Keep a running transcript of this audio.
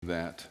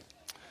that.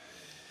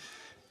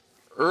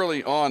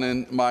 Early on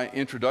in my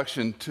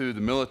introduction to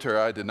the military,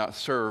 I did not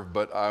serve,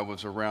 but I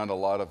was around a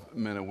lot of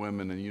men and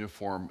women in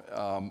uniform.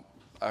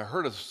 I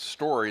heard a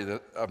story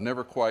that I've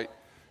never quite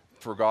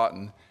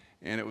forgotten,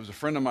 and it was a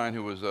friend of mine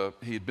who was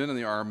he'd been in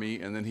the Army,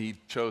 and then he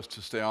chose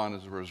to stay on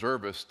as a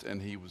reservist,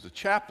 and he was a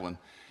chaplain.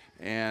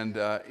 And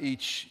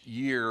each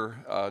year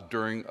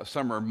during a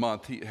summer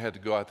month, he had to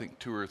go, I think,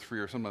 2 or 3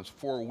 or sometimes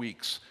 4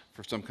 weeks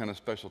for some kind of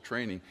special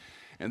training.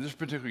 And this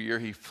particular year,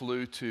 he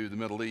flew to the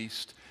Middle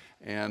East,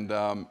 and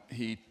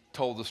he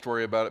told the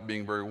story about it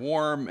being very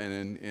warm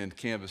and in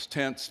canvas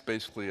tents,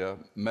 basically a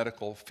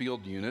medical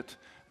field unit,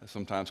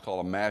 sometimes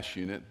called a MASH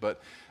unit.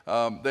 But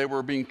they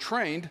were being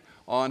trained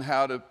on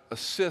how to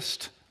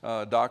assist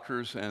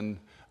doctors and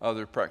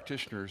other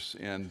practitioners.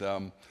 And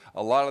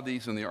a lot of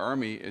these in the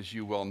Army, as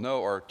you well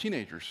know, are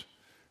teenagers.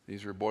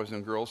 These are boys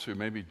and girls who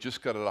maybe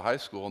just got out of high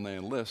school and they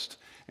enlist.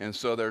 And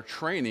so they're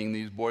training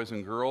these boys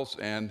and girls,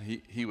 and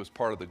he was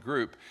part of the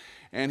group.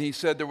 And he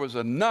said there was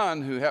a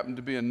nun who happened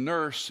to be a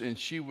nurse, and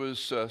she was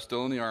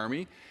still in the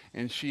Army,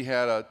 and she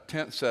had a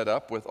tent set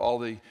up with all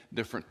the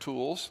different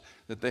tools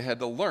that they had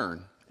to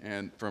learn,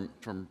 and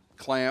from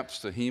clamps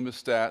to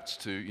hemostats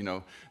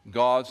to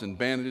gauze and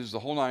bandages, the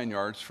whole 9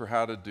 yards for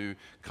how to do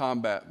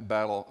combat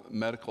battle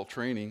medical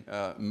training,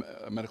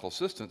 medical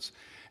assistance.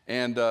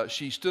 And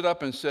she stood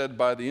up and said,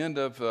 by the end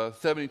of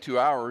 72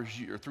 hours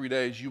or 3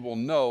 days, you will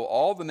know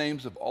all the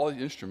names of all the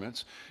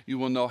instruments. You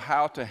will know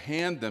how to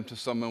hand them to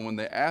someone when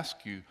they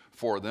ask you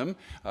for them.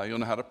 You'll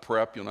know how to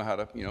prep. You'll know how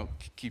to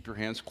keep your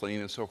hands clean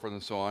and so forth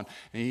and so on.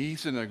 And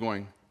he's sitting there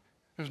going,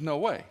 there's no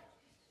way.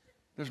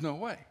 There's no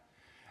way.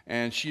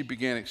 And she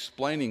began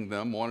explaining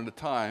them one at a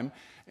time,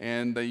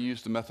 and they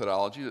used the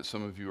methodology that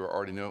some of you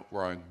already know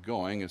where I'm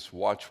going. It's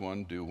watch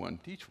one, do one,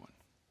 teach one.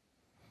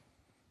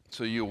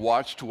 So you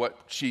watched what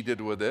she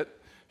did with it.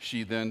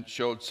 She then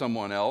showed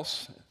someone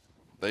else.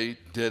 They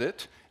did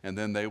it, and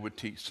then they would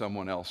teach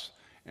someone else.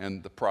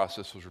 And the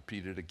process was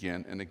repeated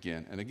again and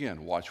again and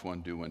again. Watch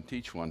one, do one,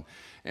 teach one.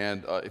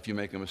 And if you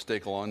make a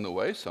mistake along the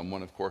way,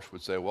 someone, of course,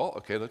 would say, well,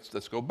 okay,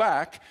 let's go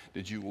back.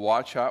 Did you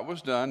watch how it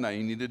was done? Now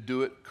you need to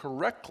do it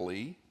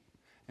correctly,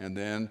 and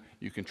then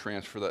you can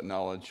transfer that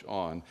knowledge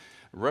on.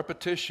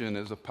 Repetition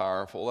is a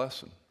powerful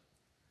lesson.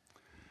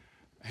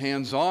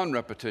 Hands-on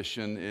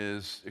repetition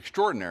is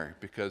extraordinary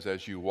because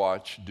as you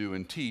watch, do,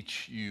 and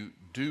teach, you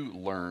do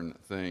learn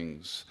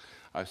things.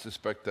 I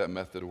suspect that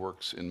method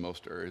works in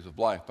most areas of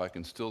life. I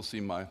can still see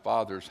my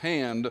father's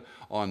hand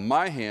on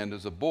my hand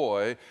as a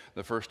boy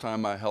the first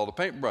time I held a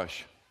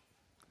paintbrush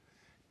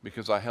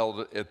because I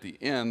held it at the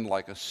end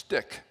like a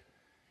stick.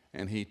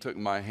 And he took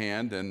my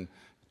hand and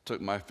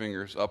took my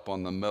fingers up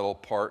on the metal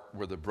part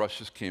where the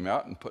brushes came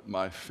out and put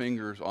my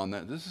fingers on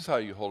that. This is how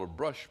you hold a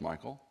brush,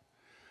 Michael.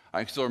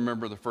 I still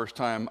remember the first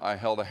time I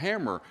held a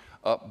hammer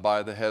up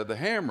by the head of the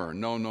hammer.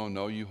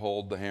 No, you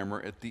hold the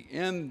hammer at the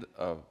end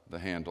of the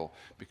handle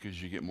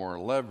because you get more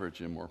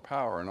leverage and more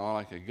power, and on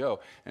I could go.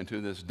 And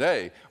to this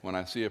day, when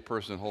I see a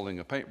person holding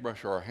a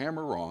paintbrush or a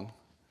hammer wrong,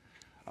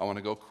 I want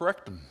to go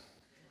correct them.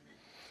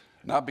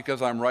 Not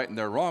because I'm right and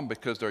they're wrong,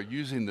 because they're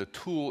using the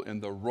tool in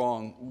the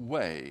wrong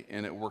way,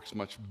 and it works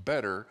much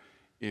better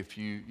if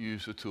you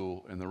use the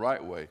tool in the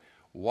right way.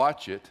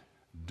 Watch it,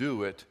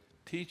 do it,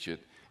 teach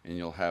it, and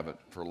you'll have it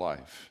for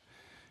life.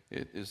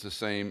 It is the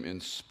same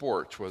in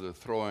sports, whether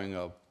throwing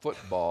a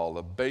football,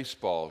 a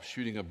baseball,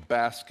 shooting a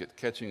basket,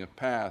 catching a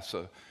pass,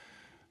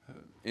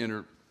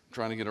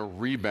 trying to get a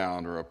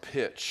rebound or a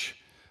pitch.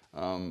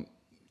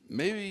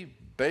 Maybe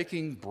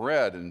baking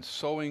bread and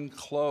sewing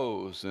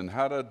clothes and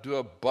how to do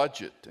a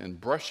budget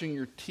and brushing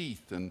your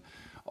teeth and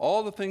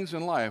all the things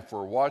in life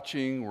we're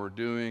watching, we're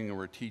doing, and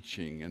we're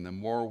teaching. And the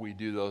more we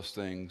do those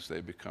things,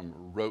 they become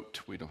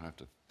rote. We don't have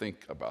to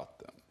think about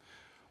them.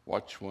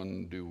 Watch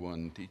one, do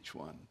one, teach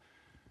one.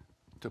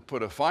 To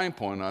put a fine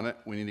point on it,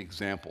 we need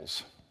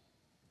examples.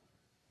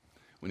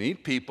 We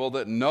need people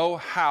that know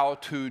how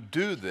to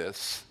do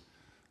this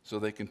so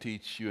they can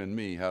teach you and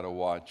me how to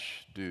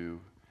watch,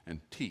 do, and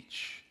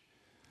teach.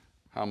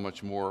 How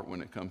much more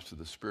when it comes to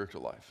the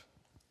spiritual life?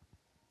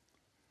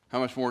 How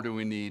much more do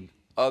we need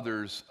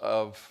others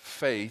of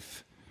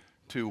faith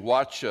to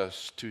watch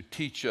us, to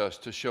teach us,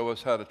 to show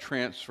us how to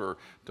transfer,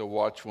 to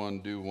watch one,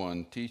 do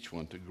one, teach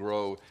one, to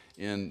grow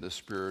in the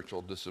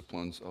spiritual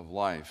disciplines of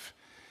life?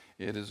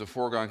 It is a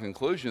foregone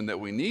conclusion that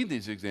we need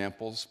these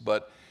examples,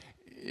 but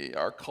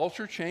our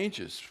culture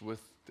changes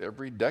with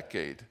every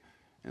decade,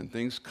 and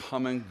things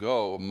come and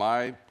go.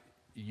 My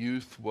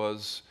youth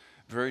was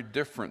very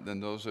different than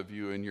those of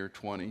you in your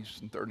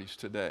 20s and 30s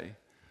today.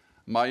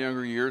 My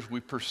younger years, we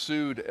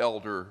pursued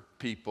elder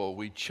people.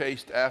 We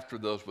chased after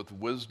those with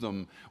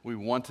wisdom. We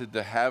wanted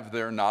to have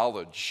their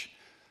knowledge.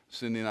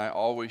 Cindy and I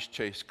always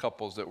chased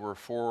couples that were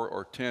 4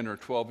 or 10 or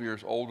 12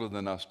 years older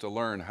than us to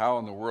learn how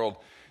in the world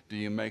do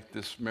you make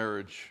this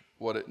marriage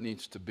what it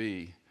needs to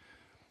be.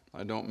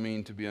 I don't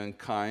mean to be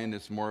unkind.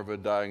 It's more of a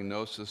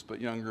diagnosis,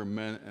 but younger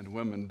men and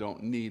women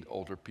don't need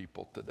older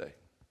people today.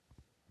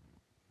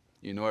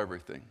 You know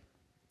everything.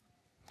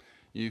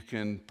 You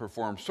can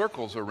perform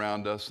circles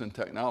around us in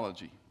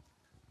technology.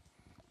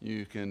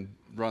 You can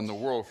run the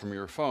world from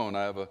your phone.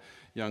 I have a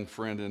young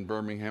friend in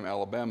Birmingham,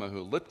 Alabama,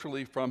 who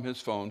literally from his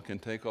phone can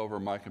take over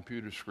my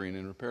computer screen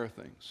and repair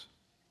things.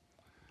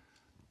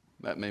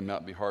 That may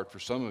not be hard for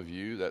some of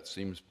you. That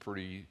seems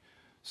pretty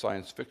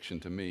science fiction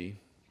to me.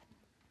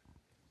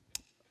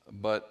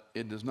 But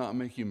it does not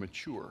make you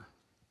mature.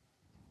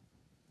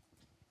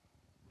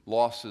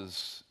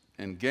 Losses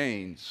and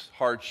gains,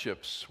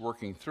 hardships,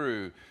 working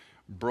through,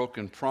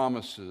 broken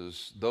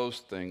promises, those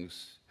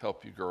things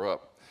help you grow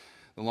up.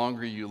 The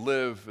longer you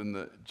live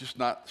and just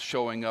not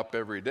showing up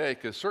every day,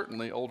 because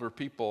certainly older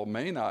people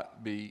may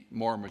not be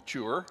more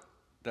mature.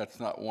 That's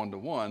not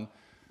one-to-one.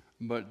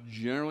 But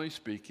generally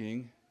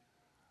speaking,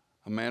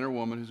 a man or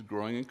woman who's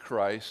growing in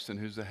Christ and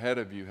who's ahead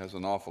of you has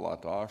an awful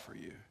lot to offer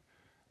you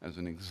as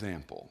an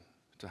example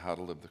to how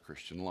to live the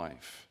Christian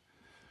life.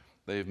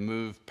 They've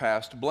moved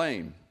past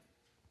blame.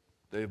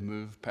 They've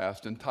moved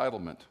past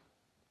entitlement.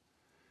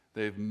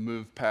 They've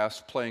moved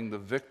past playing the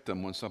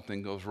victim when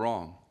something goes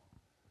wrong.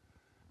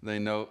 They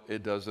know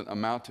it doesn't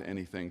amount to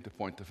anything to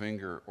point the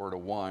finger or to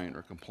whine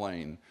or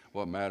complain.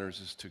 What matters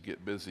is to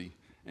get busy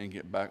and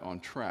get back on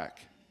track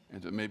and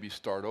to maybe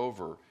start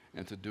over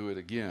and to do it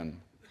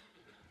again.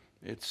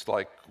 It's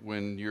like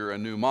when you're a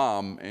new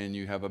mom and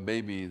you have a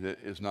baby that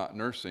is not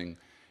nursing,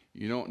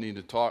 you don't need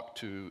to talk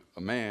to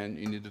a man,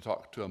 you need to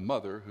talk to a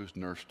mother who's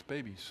nursed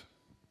babies.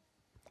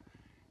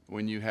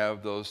 When you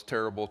have those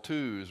terrible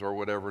twos or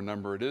whatever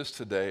number it is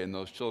today and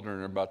those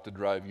children are about to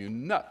drive you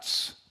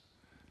nuts,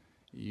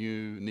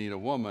 you need a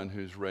woman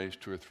who's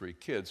raised 2 or 3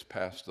 kids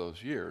past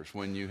those years.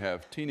 When you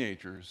have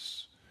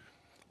teenagers,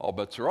 all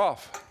bets are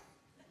off.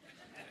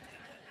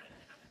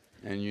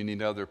 And you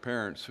need other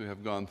parents who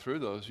have gone through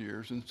those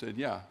years and said,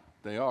 yeah,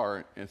 they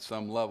are at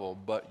some level,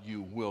 but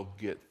you will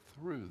get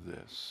through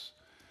this.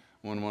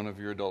 When one of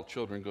your adult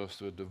children goes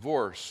through a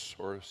divorce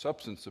or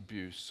substance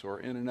abuse or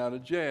in and out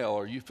of jail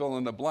or you fill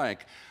in the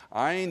blank,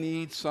 I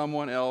need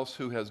someone else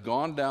who has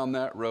gone down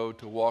that road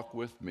to walk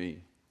with me.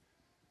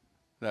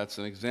 That's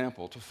an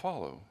example to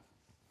follow.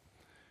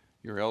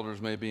 Your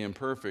elders may be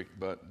imperfect,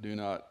 but do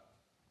not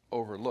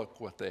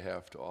overlook what they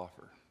have to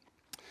offer.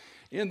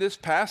 In this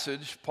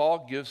passage,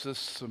 Paul gives us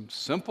some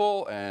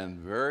simple and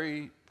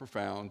very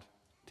profound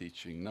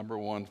teaching. Number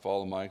 1,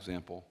 follow my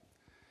example.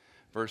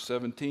 Verse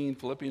 17,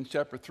 Philippians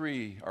chapter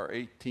 3, our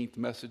 18th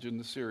message in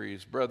the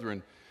series.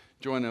 Brethren,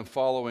 join in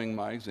following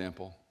my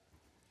example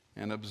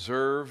and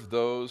observe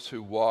those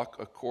who walk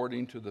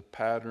according to the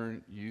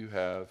pattern you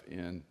have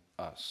in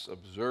us.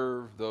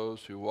 Observe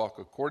those who walk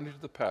according to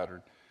the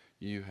pattern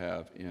you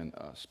have in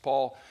us.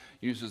 Paul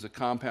uses a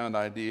compound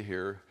idea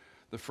here.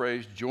 The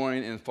phrase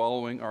join in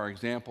following our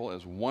example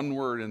as one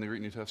word in the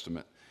Greek New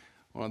Testament.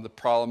 One of the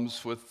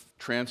problems with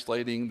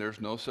translating,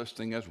 there's no such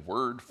thing as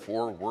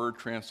word-for-word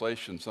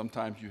translation.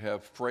 Sometimes you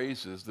have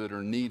phrases that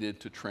are needed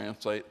to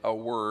translate a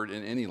word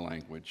in any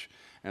language,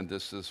 and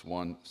this is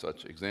one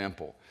such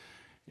example.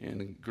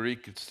 In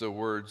Greek, it's the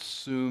word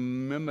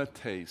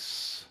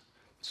sumimetes,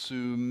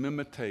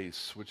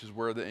 which is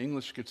where the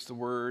English gets the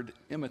word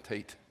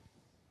imitate.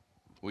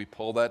 We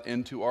pull that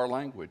into our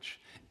language.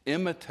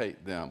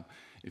 Imitate them.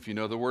 If you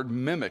know the word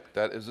mimic,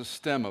 that is a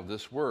stem of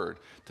this word.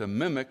 To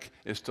mimic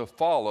is to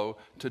follow,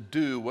 to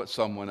do what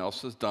someone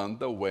else has done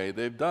the way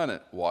they've done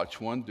it.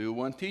 Watch one, do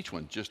one, teach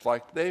one, just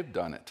like they've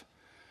done it.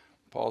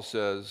 Paul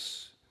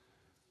says,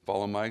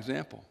 follow my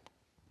example.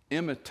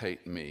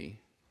 Imitate me.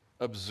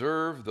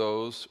 Observe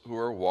those who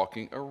are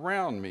walking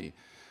around me.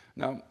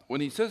 Now,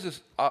 when he says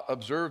this,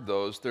 observe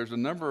those, there's a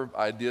number of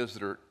ideas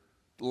that are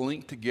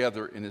linked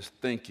together in his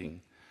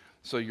thinking.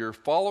 So you're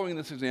following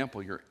this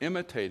example, you're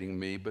imitating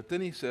me, but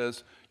then he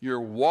says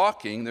you're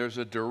walking, there's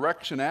a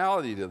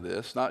directionality to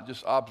this, not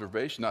just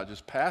observation, not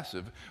just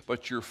passive,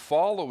 but you're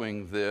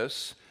following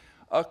this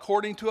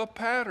according to a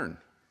pattern.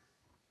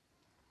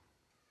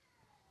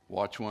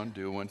 Watch one,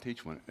 do one,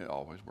 teach one. It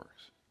always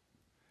works.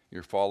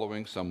 You're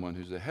following someone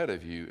who's ahead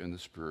of you in the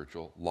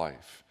spiritual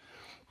life.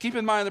 Keep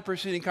in mind the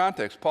preceding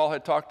context. Paul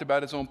had talked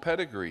about his own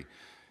pedigree.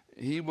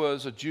 He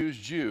was a Jew's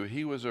Jew.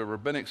 He was a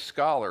rabbinic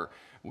scholar.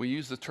 We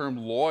use the term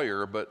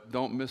lawyer, but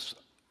don't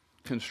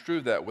misconstrue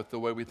that with the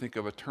way we think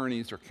of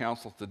attorneys or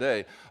counsel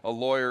today. A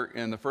lawyer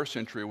in the first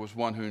century was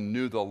one who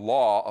knew the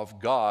law of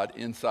God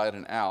inside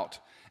and out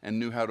and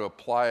knew how to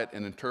apply it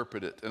and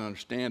interpret it and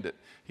understand it.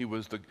 He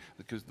was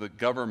because the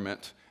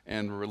government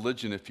and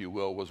religion, if you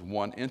will, was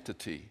one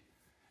entity.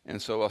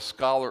 And so a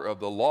scholar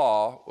of the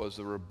law was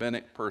a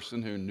rabbinic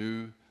person who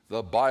knew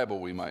the Bible,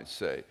 we might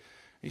say.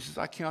 He says,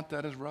 I count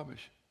that as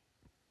rubbish.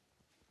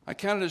 I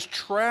count it as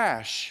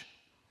trash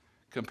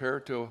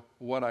compared to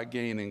what I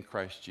gain in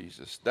Christ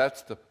Jesus.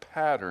 That's the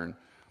pattern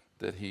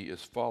that he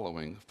is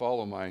following.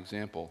 Follow my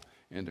example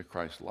into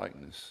Christ's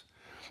likeness.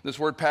 This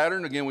word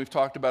pattern, again, we've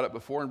talked about it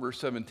before in verse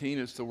 17.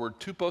 It's the word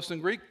tupos in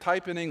Greek,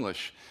 type in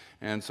English.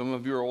 And some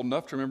of you are old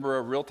enough to remember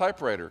a real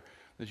typewriter.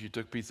 That you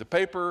took a piece of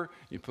paper,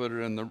 you put it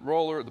in the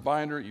roller, the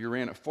binder, you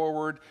ran it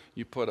forward,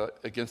 you put it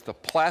against the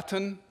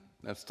platen,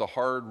 that's the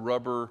hard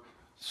rubber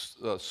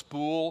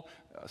spool,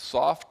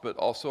 soft but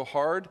also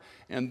hard,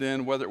 and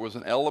then whether it was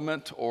an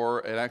element or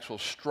an actual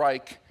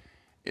strike,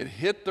 It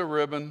hit the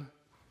ribbon.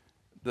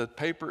 The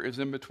paper is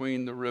in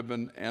between the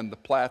ribbon and the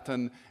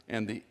platen,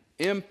 and the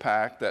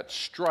impact, that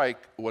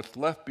strike, what's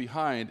left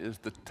behind is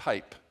the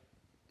type.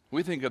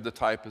 We think of the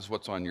type as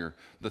what's on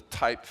the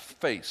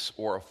typeface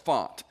or a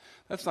font.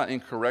 That's not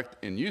incorrect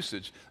in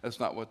usage. That's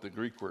not what the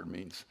Greek word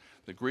means.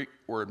 The Greek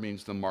word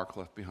means the mark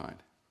left behind.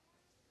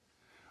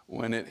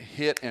 When it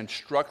hit and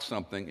struck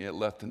something, it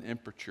left an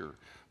imprimatur.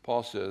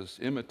 Paul says,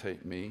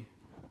 imitate me,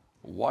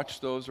 watch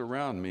those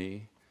around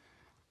me,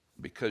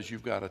 because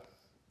you've got a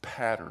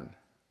pattern.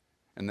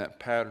 And that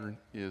pattern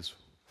is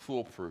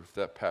foolproof.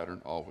 That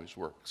pattern always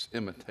works.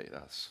 Imitate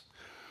us.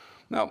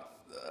 Now,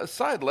 a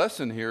side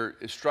lesson here,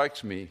 it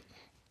strikes me,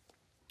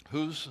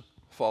 who's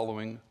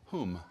following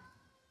whom?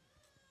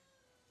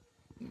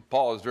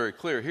 Paul is very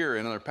clear here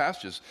in other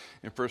passages.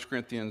 In 1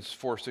 Corinthians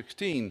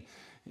 4:16,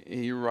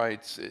 he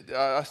writes,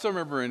 I still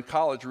remember in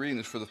college reading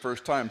this for the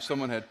first time,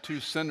 someone had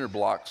 2 cinder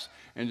blocks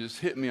and just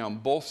hit me on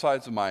both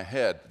sides of my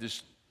head.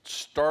 Just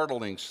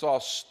startling, saw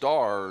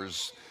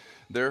stars.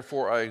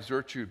 Therefore, I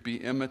exhort you, be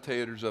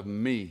imitators of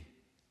me.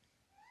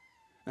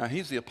 Now,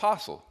 he's the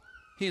apostle.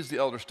 He's the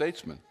elder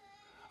statesman.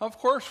 Of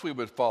course we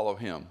would follow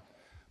him.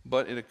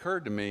 But it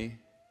occurred to me,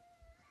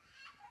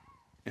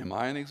 am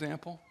I an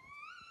example?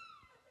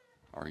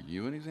 Are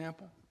you an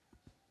example?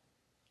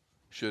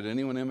 Should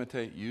anyone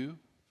imitate you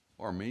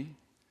or me?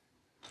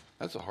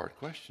 That's a hard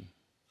question.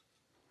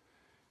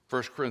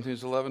 1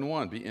 Corinthians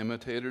 11:1, be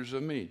imitators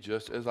of me,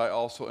 just as I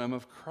also am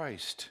of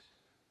Christ.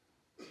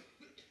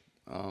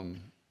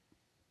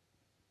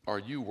 Are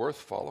you worth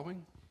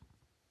following?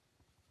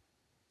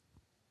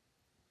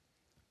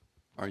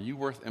 Are you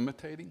worth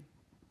imitating?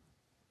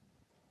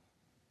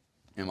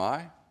 Am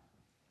I?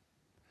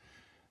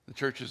 The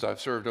churches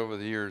I've served over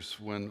the years,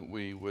 when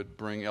we would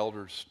bring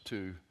elders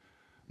to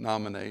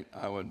nominate,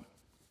 I would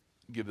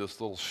give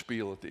this little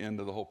spiel at the end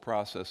of the whole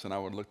process, and I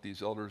would look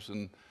these elders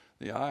in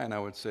the eye, and I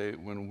would say,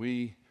 when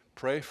we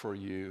pray for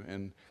you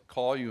and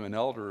call you an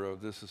elder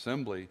of this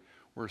assembly,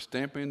 we're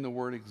stamping the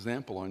word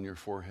example on your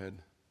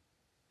forehead.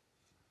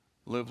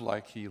 Live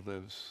like he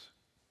lives.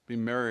 Be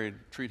married,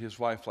 treat his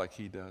wife like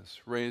he does.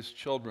 Raise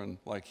children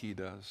like he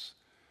does.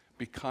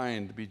 Be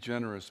kind, be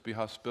generous, be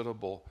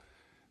hospitable,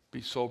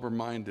 be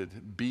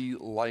sober-minded. Be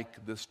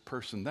like this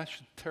person. That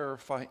should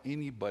terrify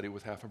anybody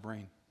with half a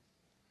brain.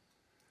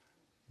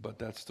 But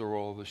that's the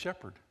role of the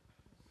shepherd,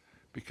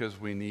 because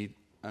we need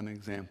an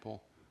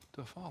example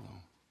to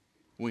follow.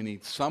 We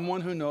need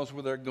someone who knows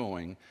where they're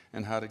going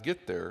and how to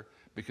get there,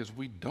 because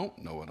we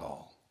don't know it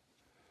all.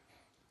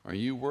 Are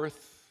you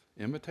worth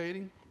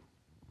imitating?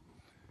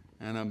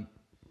 And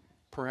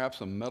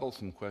perhaps a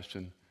meddlesome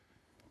question,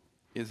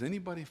 is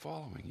anybody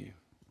following you?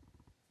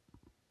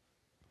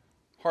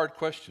 Hard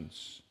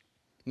questions,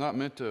 not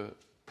meant to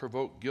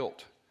provoke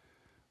guilt,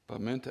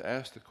 but meant to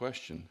ask the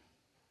question,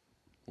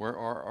 where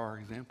are our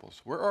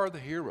examples? Where are the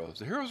heroes?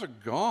 The heroes are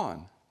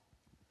gone.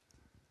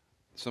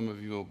 Some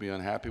of you will be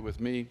unhappy with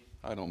me.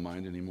 I don't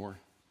mind anymore.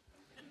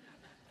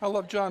 I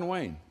love John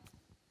Wayne.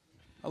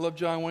 I love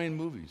John Wayne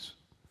movies.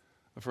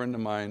 A friend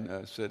of mine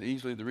said,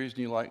 easily, the reason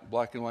you like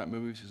black and white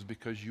movies is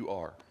because you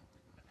are.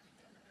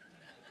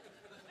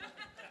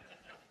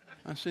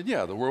 I said,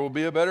 yeah, the world will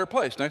be a better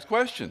place. Next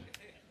question.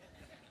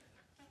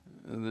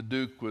 The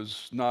Duke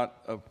was not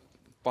a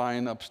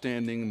fine,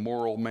 upstanding,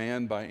 moral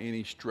man by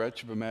any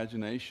stretch of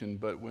imagination,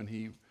 but when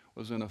he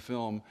was in a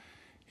film,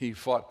 he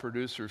fought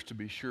producers to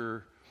be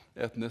sure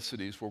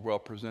ethnicities were well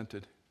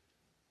presented.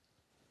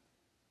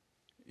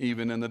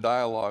 Even in the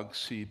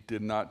dialogues, he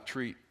did not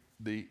treat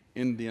the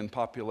Indian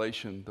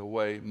population the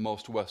way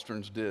most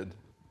Westerns did.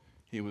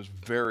 He was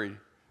very,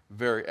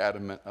 very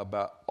adamant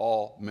about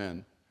all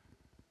men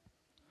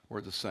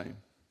were the same.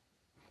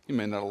 He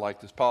may not have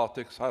liked his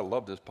politics. I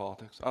loved his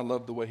politics. I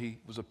loved the way he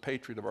was a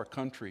patriot of our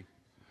country.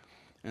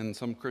 And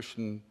some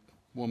Christian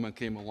woman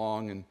came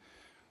along and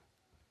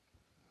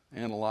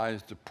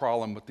analyzed the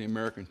problem with the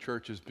American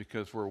churches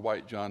because we're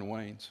white John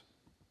Waynes.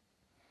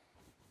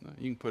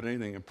 You can put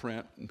anything in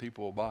print and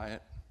people will buy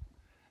it.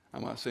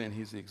 I'm not saying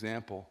he's the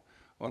example.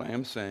 What I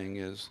am saying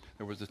is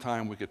there was a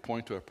time we could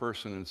point to a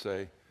person and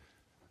say,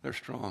 they're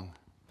strong,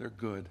 they're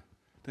good,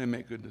 they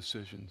make good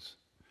decisions.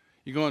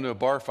 You go into a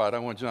bar fight, I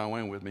want John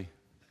Wayne with me.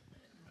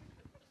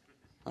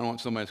 I don't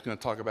want somebody that's going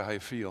to talk about how you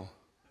feel.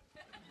 I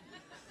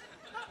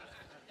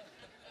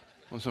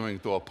want somebody who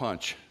can throw a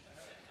punch.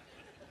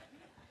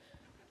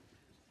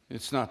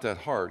 It's not that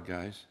hard,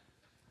 guys.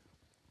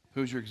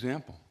 Who's your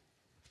example?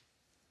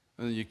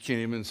 And you can't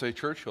even say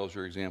Churchill's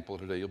your example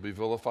today. You'll be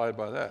vilified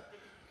by that.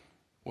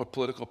 What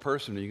political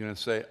person are you going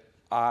to say,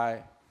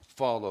 I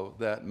follow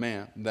that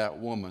man, that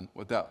woman,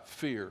 without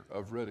fear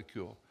of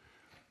ridicule?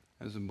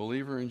 As a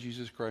believer in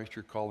Jesus Christ,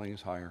 your calling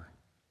is higher.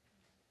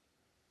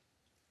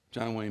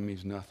 John Wayne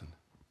means nothing.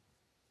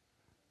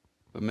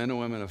 But men and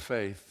women of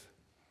faith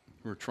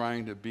who are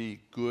trying to be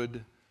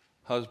good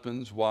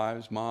husbands,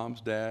 wives,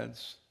 moms,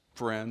 dads,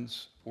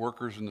 friends,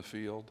 workers in the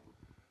field,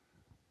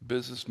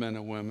 businessmen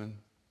and women,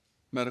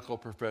 medical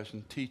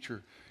profession,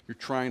 teacher, you're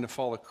trying to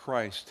follow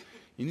Christ.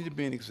 You need to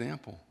be an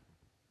example.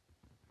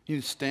 You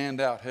need to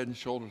stand out head and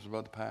shoulders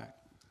above the pack.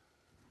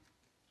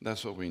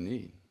 That's what we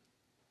need.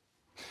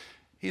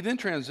 He then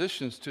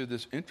transitions to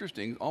this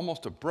interesting,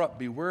 almost abrupt,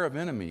 beware of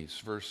enemies,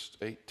 verse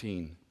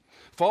 18.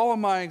 Follow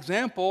my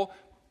example,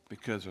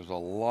 because there's a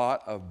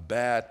lot of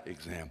bad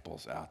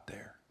examples out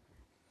there.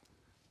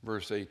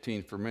 Verse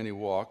 18, for many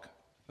walk,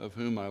 of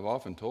whom I've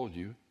often told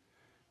you,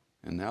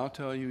 and now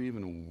tell you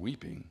even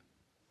weeping,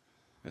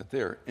 that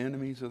they are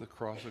enemies of the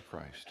cross of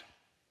Christ.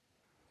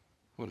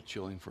 What a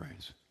chilling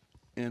phrase.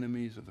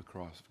 Enemies of the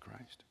cross of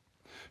Christ.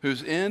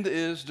 Whose end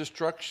is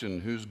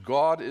destruction, whose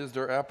God is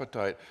their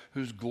appetite,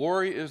 whose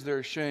glory is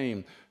their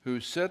shame,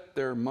 who set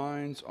their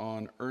minds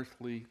on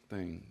earthly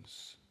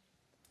things.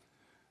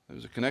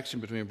 There's a connection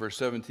between verse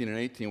 17 and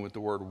 18 with the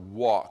word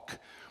walk.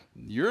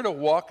 You're to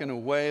walk in a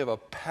way of a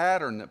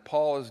pattern that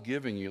Paul is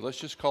giving you. Let's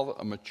just call it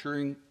a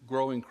maturing,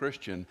 growing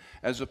Christian,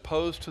 as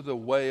opposed to the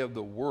way of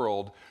the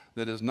world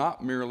that is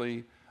not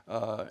merely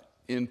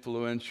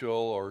influential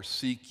or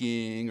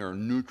seeking or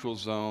neutral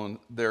zone.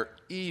 They're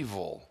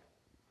evil.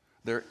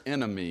 They're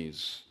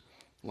enemies,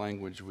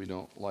 language we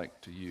don't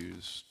like to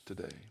use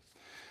today.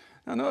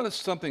 Now notice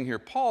something here.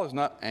 Paul is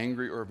not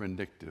angry or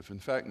vindictive. In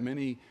fact,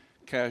 many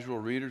casual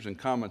readers and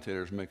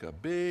commentators make a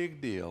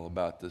big deal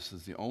about this. This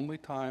is the only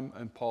time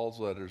in Paul's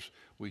letters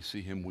we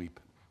see him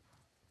weep.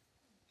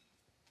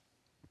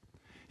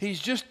 He's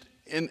just,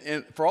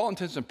 for all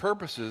intents and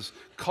purposes,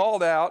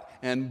 called out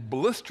and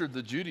blistered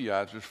the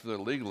Judaizers for their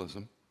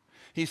legalism.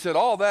 He said,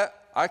 all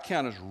that I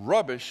count as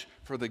rubbish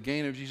for the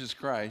gain of Jesus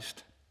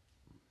Christ.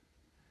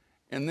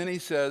 And then he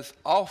says,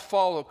 I'll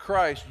follow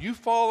Christ. You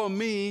follow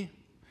me.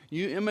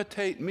 You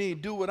imitate me.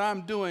 Do what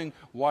I'm doing.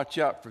 Watch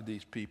out for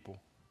these people.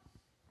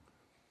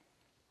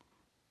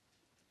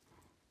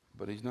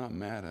 But he's not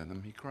mad at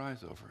them. He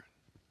cries over it.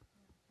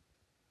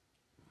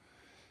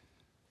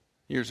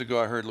 Years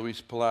ago, I heard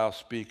Luis Palau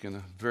speak in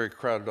a very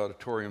crowded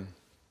auditorium.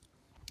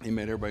 He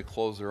made everybody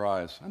close their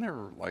eyes. I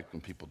never liked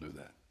when people do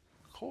that.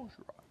 Close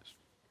your eyes.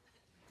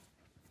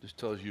 Just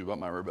tells you about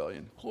my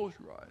rebellion. Close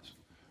your eyes.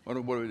 What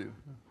do we do?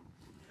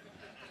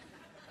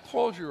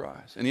 Close your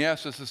eyes. And he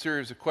asked us a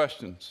series of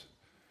questions.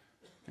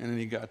 And then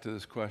he got to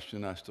this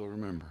question I still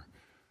remember.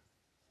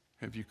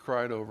 Have you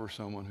cried over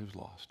someone who's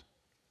lost?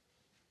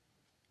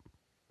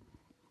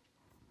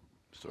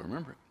 Still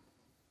remember it.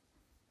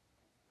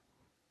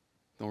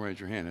 Don't raise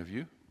your hand. Have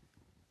you?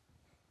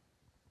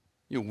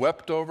 You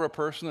wept over a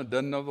person that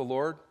doesn't know the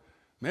Lord?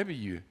 Maybe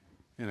you,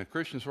 in a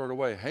Christian sort of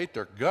way, hate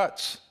their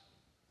guts,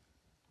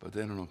 but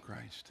they don't know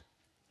Christ.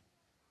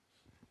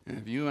 And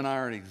if you and I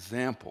are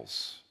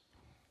examples,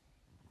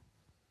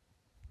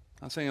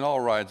 I'm not saying it all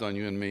rides on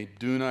you and me.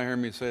 Do not hear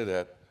me say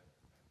that.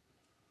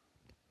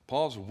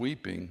 Paul's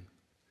weeping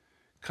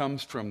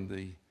comes from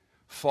the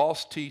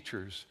false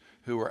teachers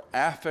who are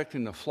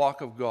affecting the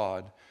flock of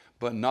God,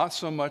 but not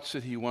so much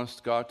that he wants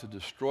God to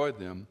destroy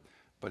them,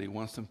 but he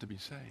wants them to be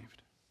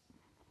saved.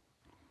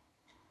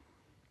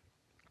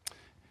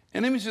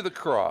 Enemies of the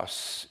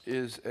cross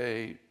is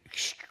an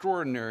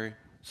extraordinary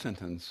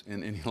sentence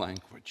in any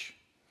language.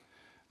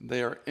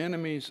 They are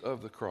enemies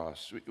of the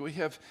cross. We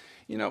have,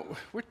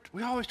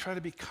 we always try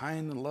to be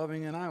kind and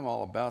loving, and I'm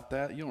all about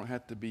that. You don't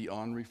have to be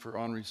ornery for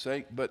ornery's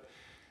sake, but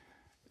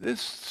this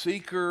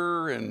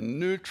seeker and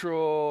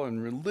neutral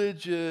and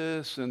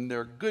religious, and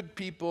they're good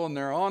people, and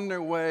they're on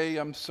their way.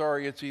 I'm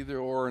sorry, it's either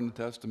or in the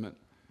Testament.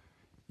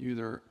 You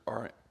either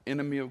are an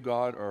enemy of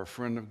God or a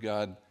friend of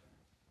God,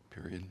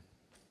 period.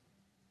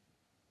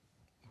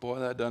 Boy,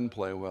 that doesn't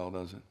play well,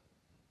 does it?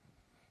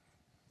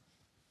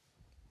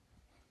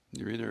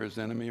 You're either his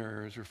enemy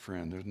or his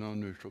friend. There's no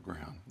neutral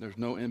ground. There's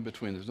no in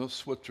between. There's no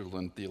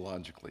Switzerland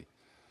theologically.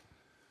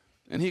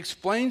 And he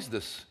explains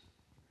this.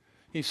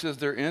 He says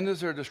their end is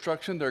their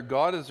destruction, their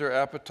God is their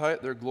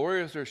appetite, their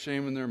glory is their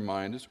shame, and their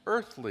mind is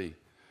earthly.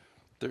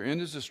 Their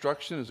end is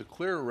destruction is a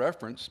clear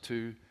reference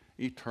to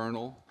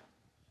eternal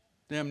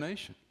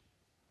damnation.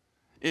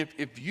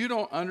 If you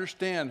don't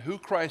understand who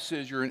Christ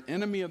is, you're an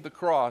enemy of the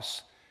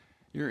cross,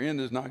 your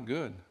end is not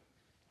good.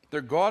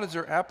 Their God is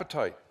their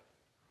appetite.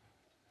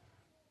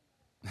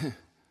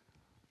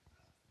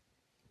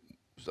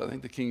 So I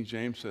think the King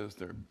James says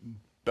their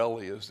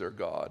belly is their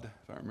God,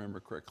 if I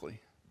remember correctly.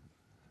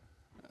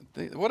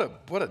 What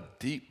a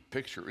deep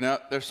picture. Now,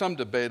 there's some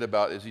debate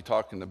about, is he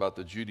talking about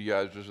the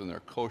Judaizers and their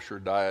kosher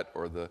diet,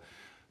 or the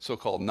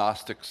so-called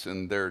Gnostics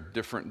and their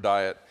different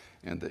diet,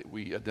 and that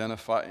we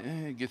identify,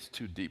 it gets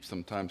too deep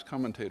sometimes.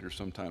 Commentators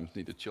sometimes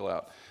need to chill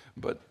out.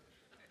 But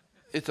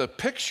it's a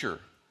picture.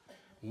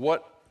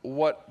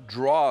 What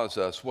draws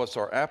us? What's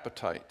our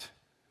appetite?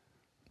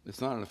 It's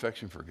not an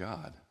affection for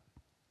God.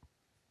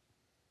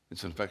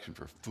 It's an affection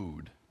for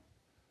food.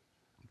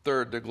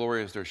 Third, their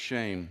glory is their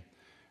shame.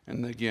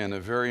 And again, a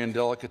very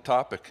indelicate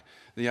topic.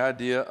 The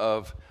idea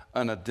of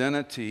an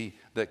identity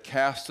that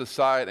casts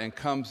aside and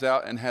comes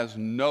out and has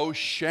no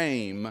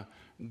shame,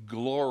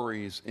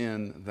 glories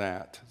in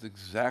that. That's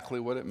exactly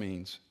what it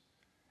means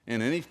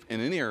in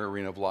any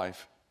arena of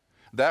life.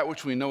 That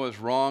which we know is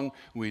wrong,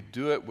 we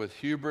do it with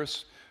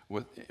hubris,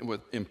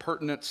 with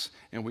impertinence,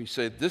 and we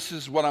say, this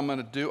is what I'm going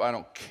to do. I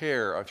don't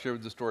care. I've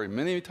shared this story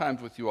many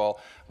times with you all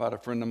about a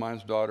friend of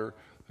mine's daughter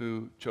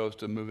who chose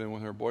to move in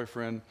with her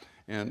boyfriend,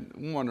 and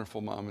wonderful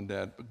mom and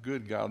dad, but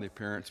good godly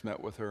parents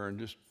met with her and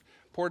just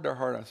poured their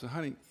heart out. I said,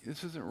 honey,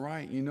 this isn't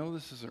right. You know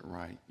this isn't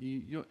right.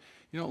 You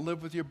don't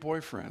live with your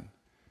boyfriend.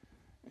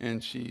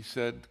 And she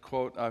said,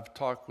 quote, I've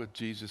talked with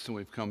Jesus and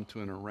we've come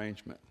to an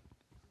arrangement.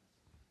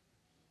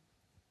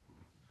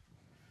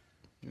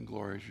 And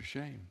glory is your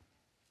shame.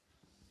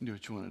 You do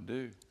what you want to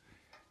do.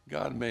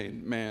 God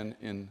made man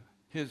in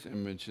his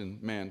image,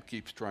 and man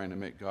keeps trying to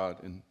make God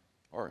in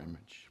our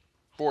image.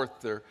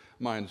 Fourth, their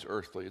mind is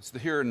earthly. It's the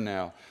here and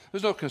now.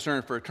 There's no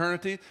concern for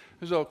eternity.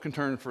 There's no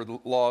concern for the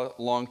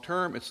long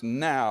term. It's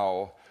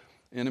now.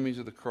 Enemies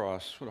of the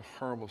cross. What a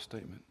horrible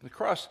statement. The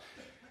cross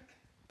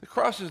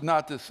is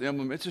not this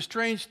emblem. It's a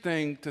strange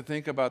thing to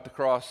think about the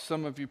cross.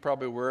 Some of you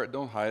probably wear it.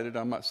 Don't hide it.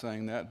 I'm not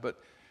saying that. But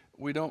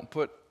we don't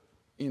put,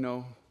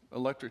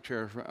 electric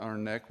chairs around our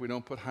neck. We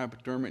don't put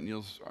hypodermic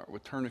needles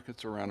with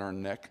tourniquets around our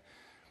neck.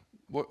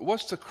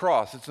 What's the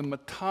cross? It's a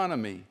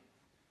metonymy.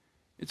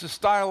 It's a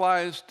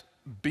stylized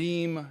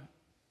beam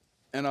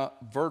and a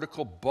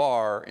vertical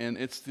bar, and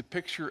it's the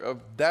picture of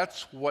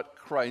that's what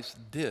Christ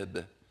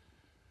did.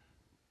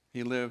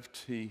 He lived,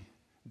 he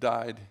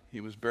died,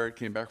 he was buried,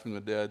 came back from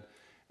the dead,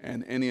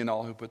 and any and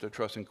all who put their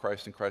trust in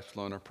Christ and Christ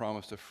alone are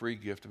promised a free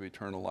gift of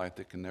eternal life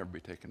that can never be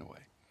taken away.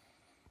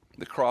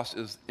 The cross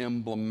is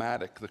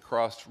emblematic. The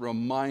cross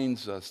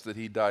reminds us that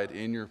he died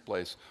in your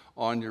place,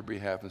 on your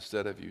behalf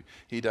instead of you.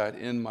 He died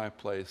in my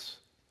place,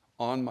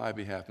 on my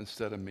behalf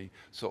instead of me,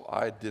 so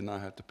I did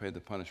not have to pay the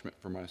punishment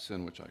for my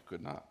sin, which I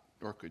could not,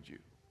 nor could you.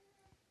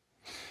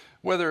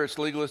 Whether it's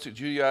legalistic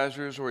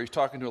Judaizers or he's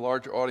talking to a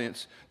larger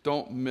audience,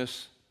 don't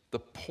miss the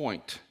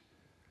point.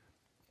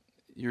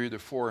 You're either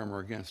for him or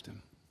against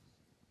him.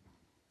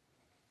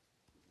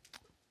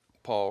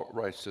 Paul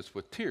writes this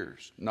with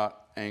tears,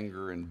 not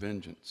anger and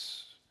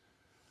vengeance.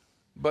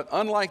 But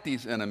unlike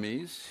these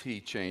enemies, he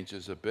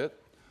changes a bit.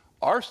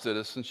 Our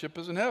citizenship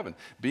is in heaven.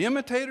 Be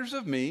imitators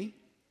of me.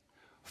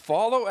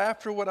 Follow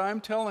after what I'm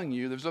telling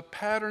you. There's a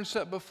pattern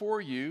set before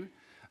you.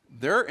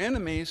 There are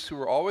enemies who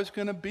are always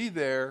going to be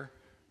there,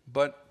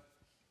 but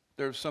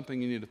there's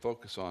something you need to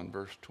focus on.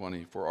 Verse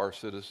 20, for our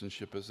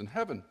citizenship is in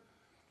heaven,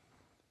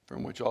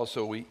 from which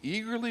also we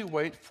eagerly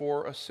wait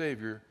for a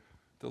Savior,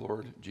 the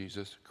Lord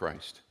Jesus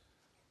Christ,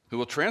 who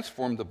will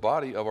transform the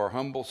body of our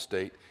humble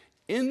state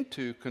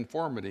into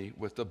conformity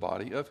with the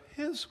body of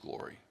his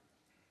glory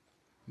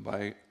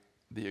by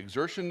the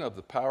exertion of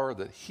the power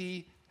that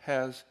he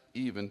has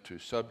even to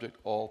subject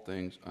all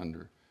things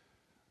under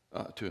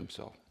to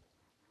himself.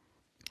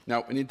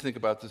 Now, we need to think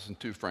about this in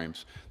two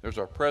frames. There's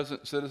our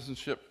present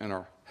citizenship and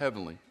our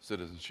heavenly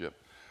citizenship.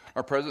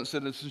 Our present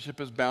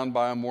citizenship is bound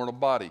by a mortal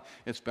body.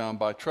 It's bound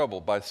by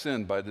trouble, by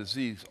sin, by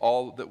disease,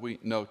 all that we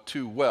know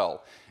too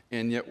well,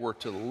 and yet we're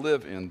to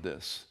live in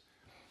this.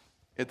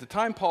 At the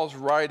time Paul's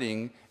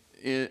writing,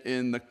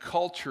 in the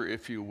culture,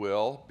 if you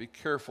will, be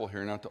careful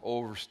here not to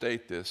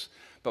overstate this,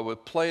 but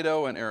with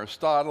Plato and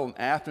Aristotle and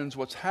Athens,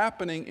 what's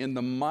happening in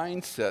the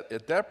mindset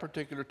at that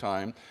particular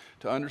time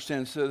to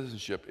understand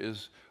citizenship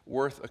is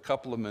worth a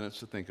couple of minutes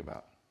to think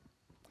about.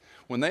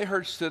 When they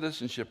heard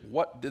citizenship,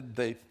 what did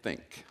they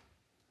think?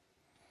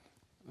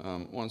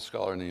 One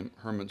scholar named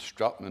Herman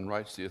Strautmann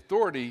writes, the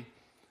authority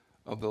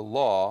of the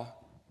law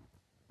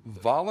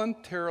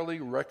voluntarily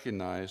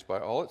recognized by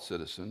all its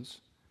citizens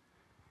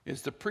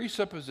is the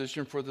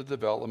presupposition for the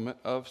development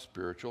of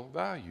spiritual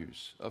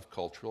values, of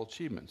cultural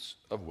achievements,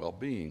 of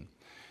well-being.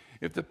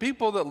 If the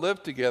people that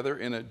live together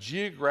in a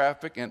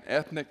geographic and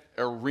ethnic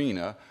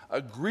arena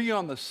agree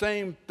on the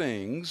same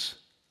things,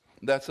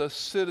 that's a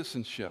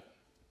citizenship.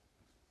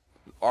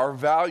 Our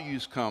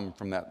values come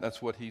from that.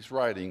 That's what he's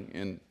writing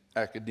in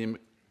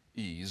academic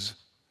ease.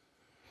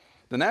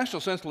 The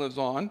national sense lives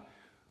on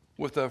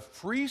with a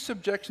free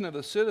subjection of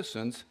the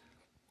citizens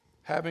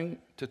having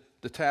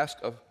the task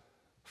of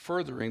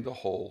furthering the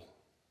whole.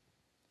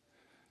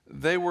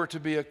 They were to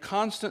be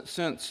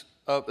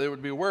they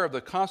would be aware of the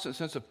constant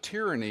sense of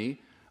tyranny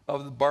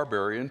of the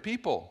barbarian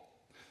people.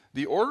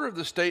 The order of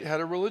the state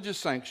had a religious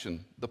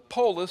sanction. The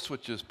polis,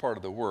 which is part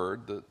of the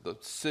word, the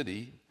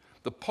city,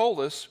 the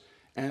polis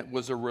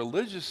was a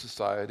religious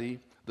society.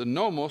 The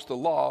nomos, the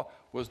law,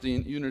 was the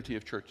unity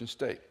of church and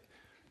state.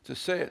 To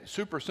say it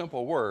super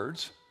simple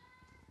words,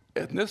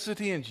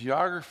 ethnicity and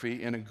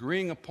geography and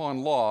agreeing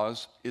upon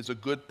laws is a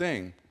good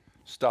thing.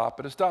 Stop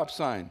at a stop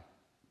sign.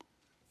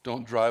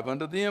 Don't drive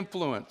under the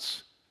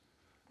influence.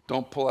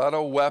 Don't pull out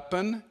a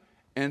weapon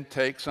and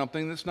take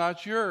something that's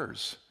not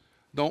yours.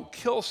 Don't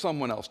kill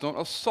someone else. Don't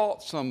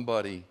assault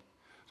somebody.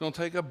 Don't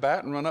take a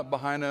bat and run up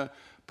behind a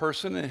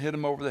person and hit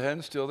them over the head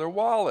and steal their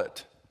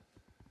wallet.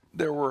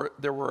 There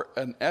were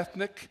an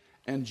ethnic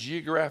and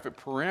geographic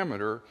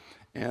parameter,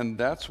 and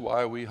that's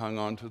why we hung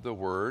on to the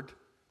word,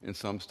 in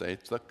some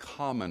states, the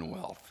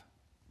Commonwealth.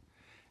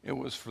 It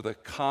was for the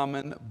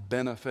common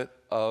benefit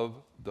of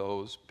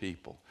those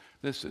people.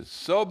 This is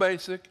so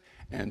basic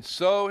and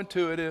so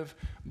intuitive,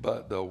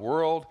 but the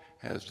world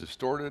has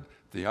distorted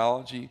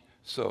theology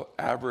so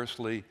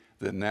avaricelessly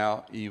that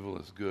now evil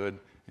is good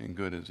and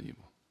good is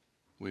evil.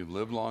 We've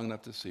lived long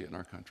enough to see it in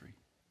our country.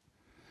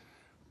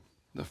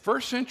 The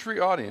first century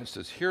audience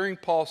that's hearing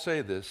Paul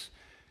say this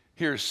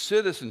hears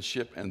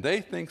citizenship, and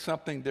they think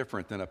something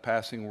different than a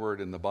passing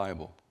word in the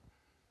Bible.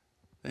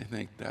 They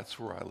think, that's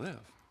where I live.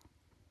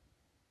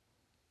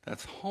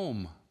 That's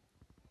home.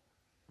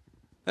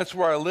 That's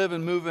where I live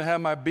and move and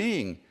have my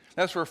being.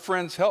 That's where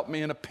friends help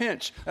me in a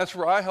pinch. That's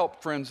where I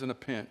help friends in a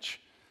pinch.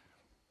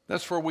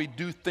 That's where we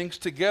do things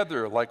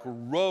together, like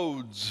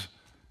roads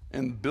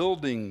and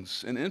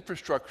buildings and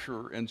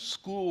infrastructure and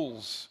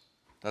schools.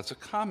 That's a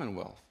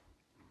commonwealth.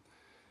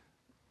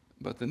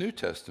 But the New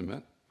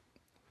Testament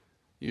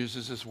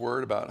uses this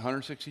word about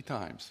 160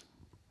 times.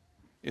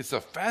 It's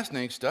a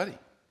fascinating study.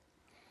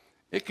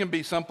 It can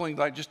be something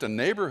like just a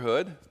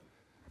neighborhood,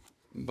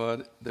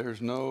 but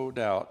there's no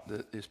doubt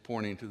that it's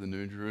pointing to the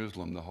New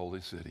Jerusalem, the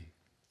holy city.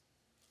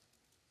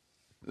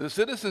 The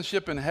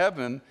citizenship in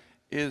heaven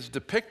is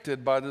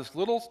depicted by this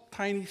little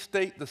tiny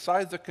state the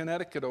size of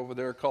Connecticut over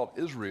there called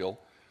Israel.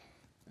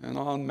 And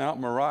on Mount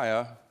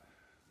Moriah,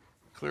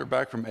 clear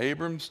back from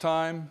Abram's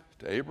time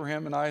to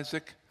Abraham and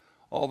Isaac,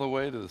 all the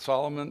way to the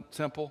Solomon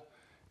temple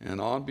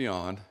and on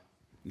beyond,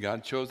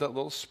 God chose that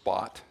little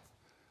spot.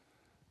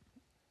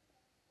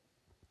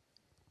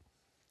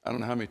 I don't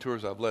know how many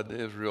tours I've led to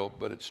Israel,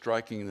 but it's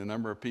striking the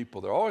number of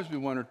people. There'll always be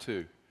one or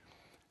two.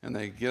 And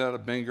they get out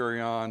of Ben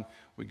Gurion.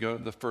 We go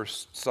to the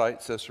first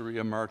site,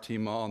 Caesarea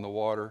Maritima, on the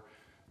water.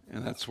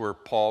 And that's where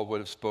Paul would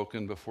have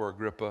spoken before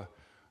Agrippa.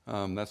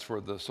 That's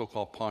where the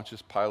so-called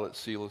Pontius Pilate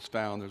seal is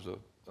found. There's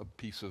a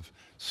piece of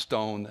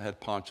stone that had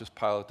Pontius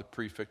Pilate, the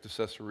prefect of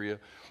Caesarea.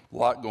 A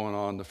lot going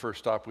on. The first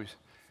stop, and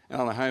I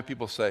don't know how many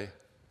people say,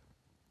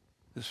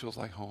 this feels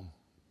like home.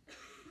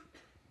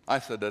 I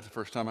said that the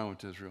first time I went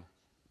to Israel.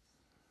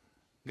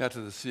 Got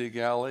to the Sea of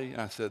Galilee,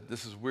 and I said,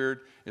 this is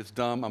weird, it's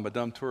dumb, I'm a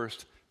dumb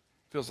tourist.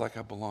 Feels like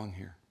I belong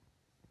here.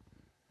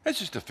 It's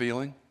just a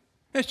feeling.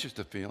 It's just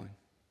a feeling.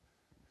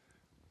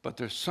 But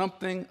there's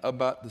something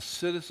about the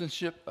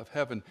citizenship of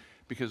heaven,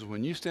 because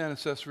when you stand in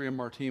Caesarea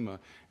Maritima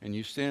and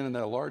you stand in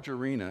that large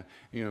arena,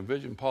 and you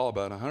envision Paul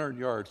about 100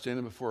 yards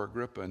standing before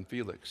Agrippa and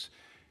Felix,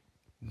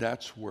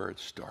 that's where it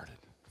started.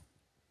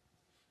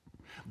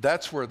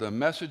 That's where the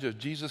message of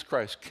Jesus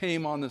Christ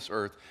came on this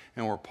earth,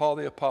 and where Paul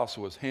the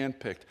Apostle was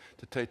handpicked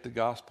to take the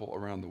gospel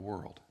around the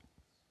world,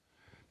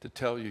 to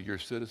tell you your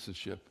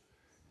citizenship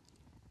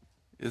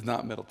is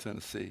not Middle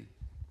Tennessee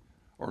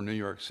or New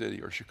York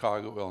City or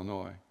Chicago,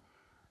 Illinois,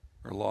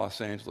 or Los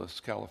Angeles,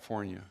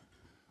 California,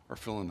 or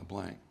fill in the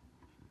blank.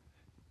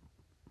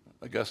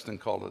 Augustine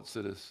called it the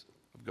city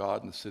of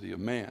God and the city of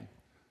man.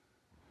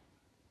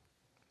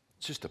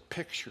 It's just a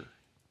picture.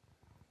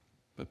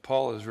 But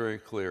Paul is very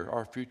clear.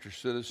 Our future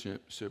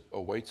citizenship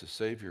awaits a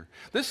Savior.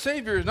 This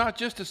Savior is not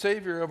just a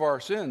Savior of our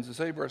sins.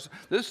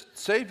 This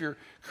Savior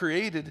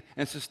created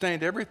and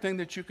sustained everything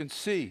that you can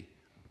see.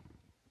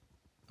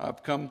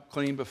 I've come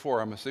clean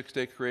before. I'm a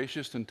 6-day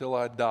creationist until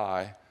I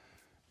die.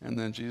 And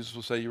then Jesus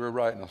will say, you were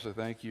right. And I'll say,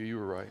 thank you, you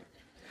were right.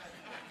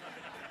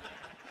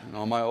 And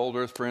all my old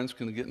earth friends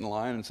can get in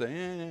line and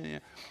say,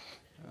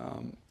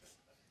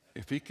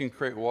 if he can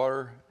create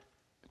water,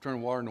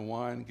 turn water into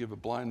wine, give a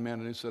blind man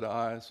a new set of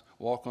eyes,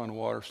 walk on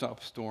water, stop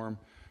a storm,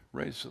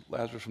 raise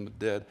Lazarus from the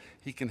dead,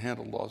 he can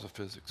handle laws of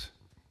physics.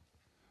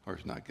 Or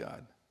he's not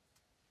God.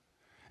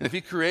 And if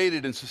he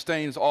created and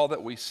sustains all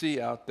that we see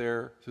out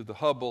there through the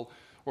Hubble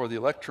or the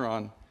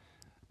electron,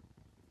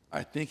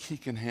 I think he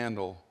can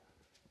handle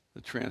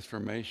the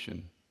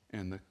transformation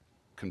and the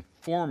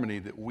conformity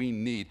that we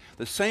need.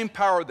 The same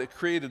power that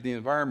created the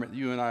environment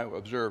you and I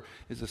observe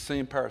is the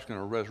same power that's going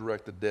to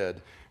resurrect the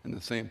dead, and the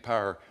same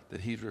power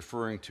that he's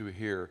referring to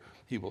here,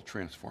 he will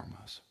transform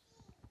us.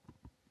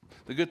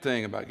 The good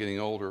thing about getting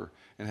older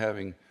and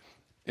having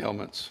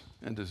ailments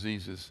and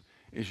diseases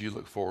is you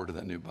look forward to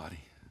that new body.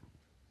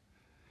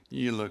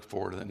 You look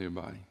forward to that new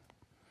body.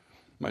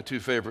 My two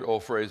favorite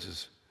old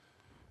phrases.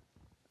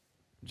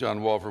 John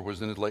Walver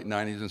was in his late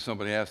 90s and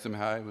somebody asked him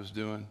how he was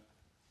doing.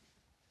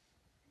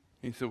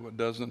 He said, what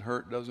doesn't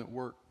hurt doesn't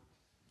work.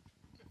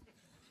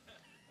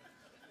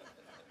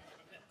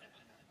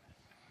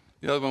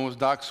 The other one was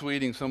Doc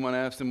Sweeting. Someone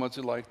asked him, what's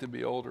it like to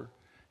be older?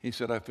 He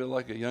said, I feel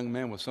like a young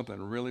man with something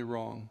really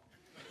wrong.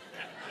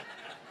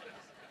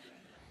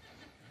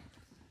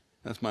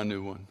 That's my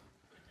new one.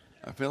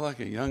 I feel like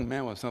a young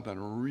man with something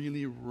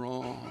really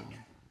wrong.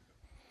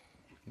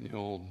 The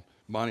old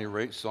Bonnie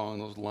Raitt song,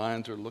 those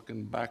lines are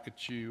looking back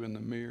at you in the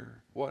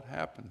mirror. What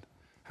happened?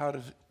 How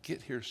did it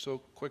get here so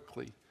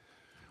quickly?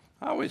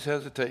 I always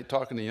hesitate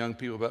talking to young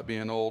people about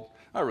being old.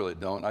 I really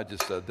don't. I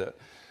just said that.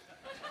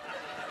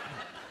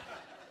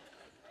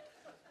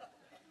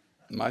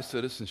 My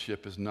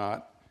citizenship is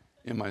not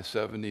in my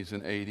 70s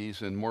and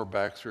 80s and more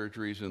back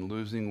surgeries and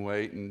losing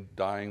weight and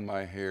dyeing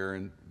my hair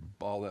and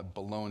all that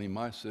baloney.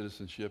 My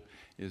citizenship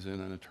is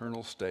in an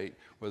eternal state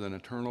with an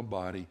eternal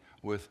body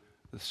with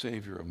the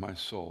Savior of my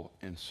soul,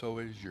 and so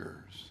is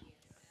yours.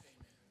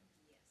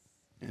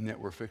 And yet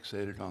we're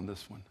fixated on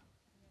this one.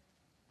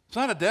 It's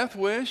not a death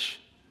wish.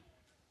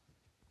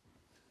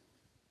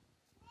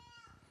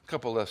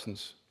 couple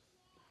lessons.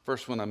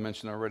 First one I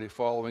mentioned already,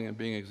 following and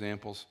being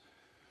examples.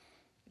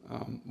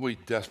 We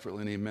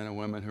desperately need men and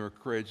women who are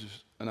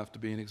courageous enough to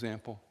be an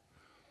example.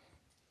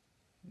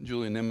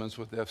 Julie Nimmons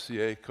with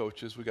FCA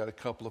coaches, we got a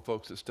couple of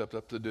folks that stepped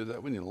up to do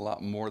that. We need a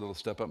lot more that'll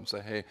step up and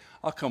say, hey,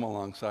 I'll come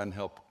alongside and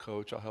help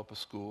coach. I'll help a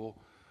school.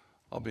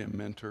 I'll be a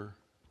mentor.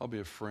 I'll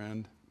be a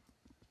friend.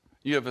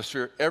 You have a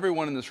sphere.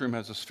 Everyone in this room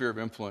has a sphere of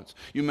influence.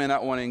 You may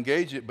not want to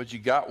engage it, but you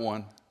got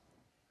one.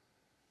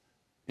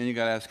 And you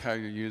got to ask how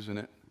you're using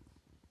it.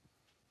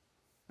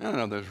 I don't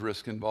know, there's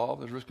risk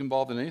involved. There's risk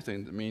involved in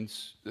anything that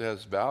means it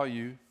has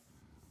value.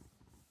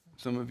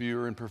 Some of you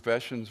are in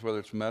professions, whether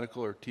it's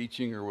medical or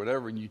teaching or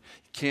whatever, and you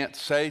can't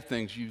say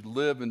things. You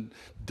live and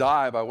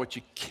die by what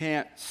you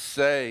can't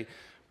say.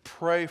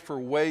 Pray for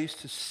ways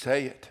to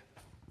say it.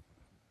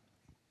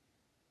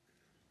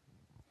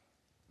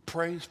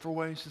 Praise for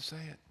ways to say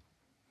it.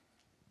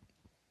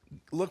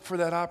 Look for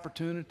that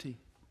opportunity.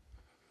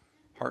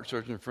 Heart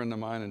surgeon friend of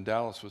mine in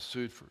Dallas was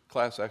sued for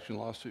class action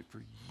lawsuit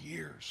for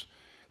years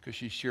because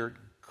she shared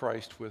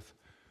Christ with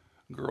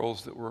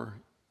girls that were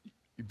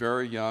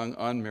very young,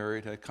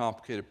 unmarried, had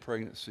complicated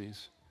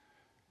pregnancies.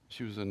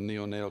 She was a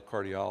neonatal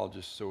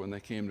cardiologist, so when they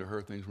came to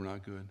her, things were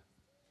not good.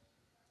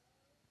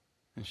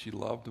 And she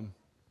loved them.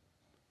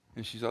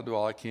 And she said, I'll do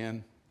all I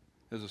can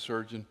as a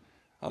surgeon.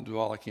 I'll do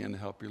all I can to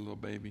help your little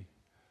baby.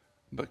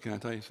 But can I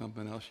tell you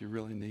something else you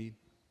really need?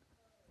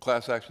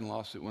 Class action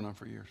lawsuit went on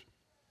for years.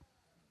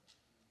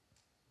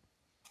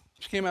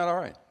 She came out all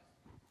right.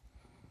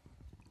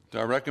 Do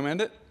I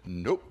recommend it?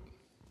 Nope.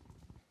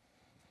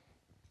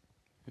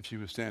 If she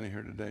was standing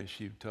here today,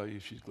 she'd tell you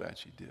she's glad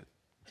she did.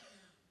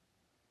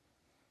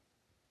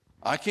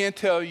 I can't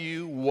tell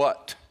you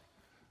what,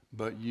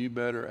 but you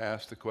better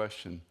ask the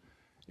question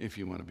if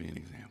you want to be an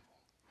example.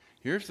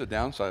 Here's the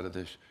downside of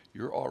this.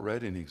 You're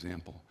already an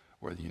example,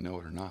 whether you know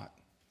it or not.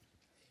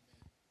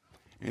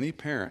 Any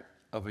parent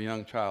of a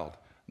young child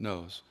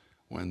knows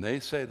when they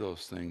say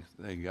those things,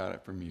 they got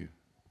it from you.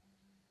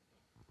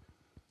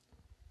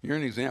 You're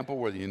an example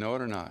whether you know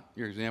it or not.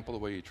 You're an example of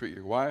the way you treat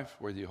your wife,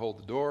 whether you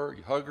hold the door,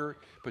 you hug her,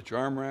 put your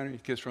arm around her, you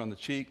kiss her on the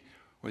cheek,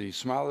 whether you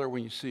smile at her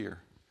when you see her.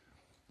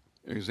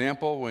 You're an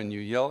example when you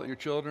yell at your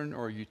children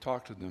or you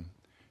talk to them.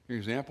 You're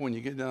an example when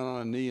you get down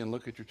on a knee and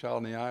look at your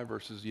child in the eye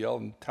versus yell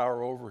and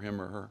tower over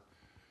him or her.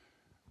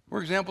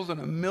 We're examples in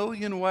a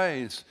million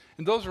ways,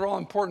 and those are all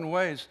important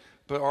ways,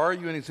 but are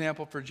you an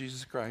example for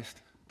Jesus Christ?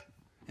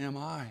 Am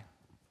I?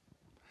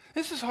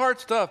 This is hard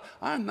stuff.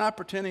 I'm not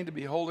pretending to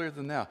be holier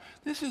than thou.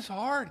 This is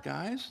hard,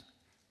 guys.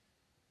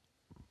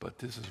 But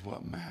this is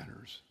what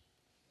matters.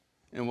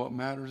 And what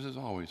matters is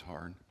always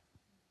hard.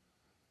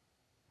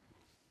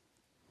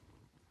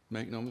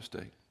 Make no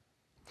mistake.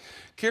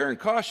 Care and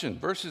caution,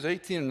 verses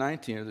 18 and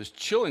 19 are this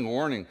chilling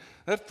warning.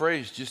 That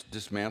phrase just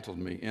dismantled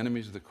me,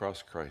 enemies of the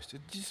cross of Christ.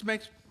 It just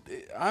makes,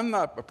 I'm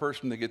not a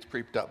person that gets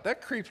creeped out.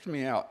 That creeps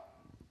me out.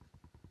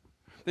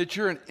 That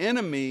you're an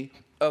enemy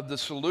of the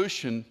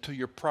solution to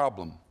your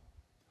problem.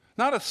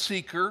 Not a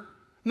seeker,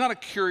 not a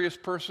curious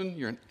person.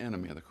 You're an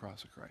enemy of the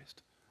cross of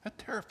Christ. That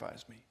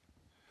terrifies me.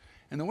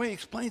 And the way he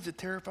explains it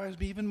terrifies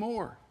me even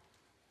more.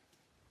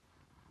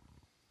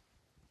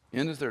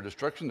 End is their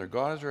destruction, their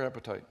God is their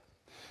appetite.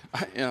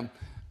 I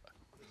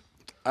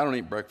don't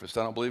eat breakfast.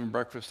 I don't believe in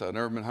breakfast. I've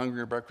never been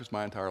hungry at breakfast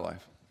my entire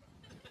life.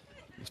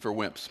 It's for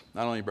wimps.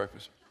 I don't eat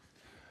breakfast.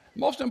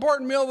 Most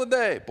important meal of the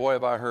day. Boy,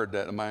 have I heard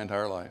that in my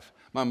entire life.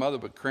 My mother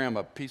would cram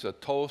a piece of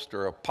toast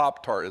or a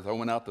Pop-Tart as I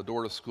went out the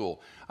door to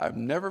school. I've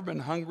never been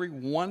hungry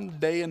one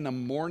day in the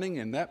morning,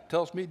 and that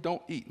tells me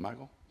don't eat,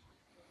 Michael.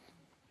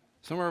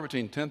 Somewhere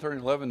between 10:30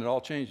 and 11, it all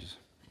changes.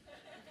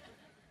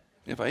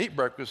 If I eat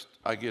breakfast,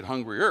 I get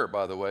hungrier,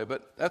 by the way,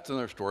 but that's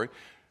another story.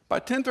 By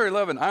 10:30,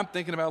 11, I'm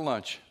thinking about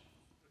lunch,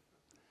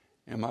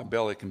 and my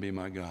belly can be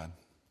my God.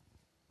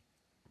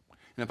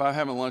 And if I'm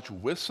having lunch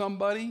with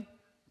somebody,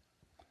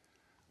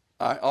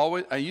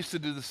 I used to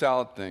do the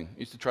salad thing. I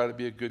used to try to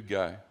be a good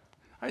guy.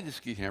 I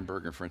just eat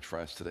hamburger and French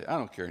fries today. I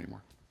don't care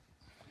anymore.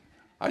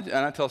 And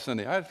I tell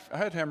Cindy, I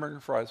had hamburger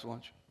and fries for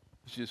lunch.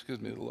 She just gives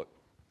me the look.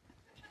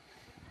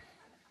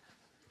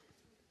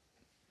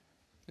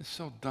 It's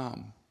so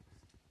dumb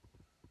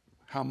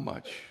how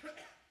much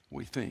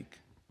we think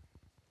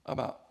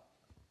about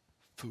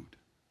food.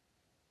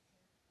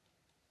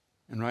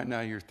 And right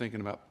now you're thinking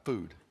about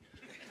food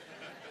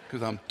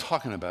because I'm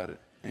talking about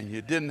it. And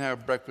you didn't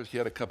have breakfast, you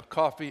had a cup of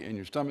coffee, and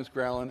your stomach's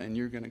growling, and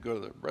you're going to go to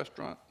the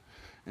restaurant,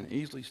 and it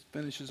easily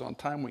finishes on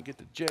time when you get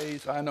to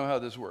Jay's. I know how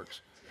this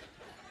works.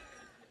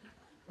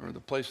 Or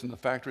the place in the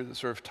factory that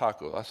serves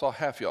tacos. I saw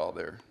half y'all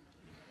there.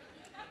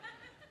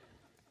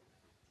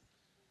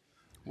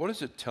 What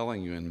is it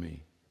telling you in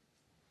me?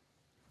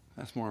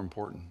 That's more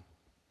important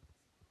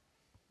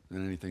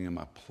than anything in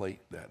my plate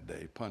that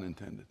day, pun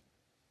intended.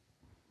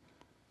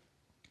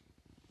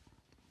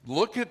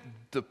 Look at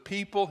the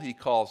people he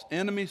calls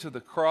enemies of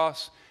the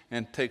cross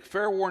and take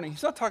fair warning.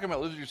 He's not talking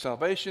about losing your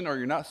salvation or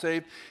you're not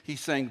saved. He's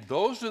saying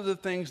those are the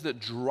things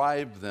that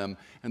drive them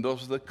and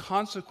those are the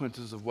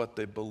consequences of what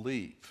they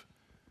believe.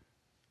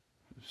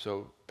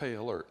 So pay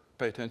alert,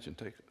 pay attention,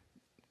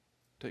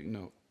 take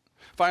note.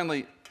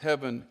 Finally,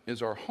 heaven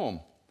is our home.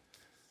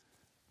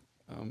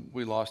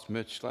 We lost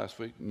Mitch last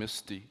week.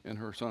 Misty and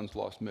her sons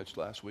lost Mitch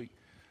last week.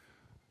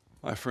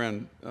 My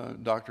friend,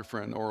 doctor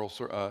friend,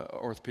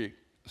 orthopedic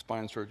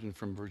spine surgeon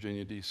from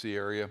Virginia, D.C.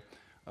 area,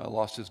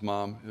 lost his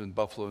mom in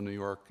Buffalo, New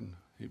York. And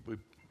we've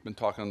been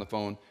talking on the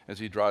phone as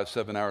he drives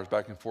 7 hours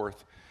back and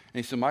forth.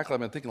 And he said, Michael, I've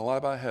been thinking a lot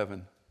about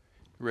heaven.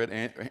 He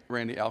read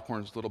Randy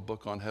Alcorn's little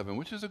book on heaven,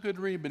 which is a good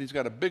read, but he's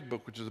got a big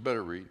book, which is a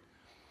better read.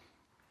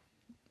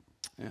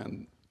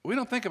 And we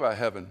don't think about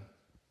heaven.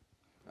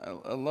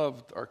 I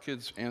loved our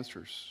kids'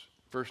 answers,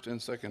 first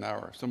and second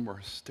hour. Some were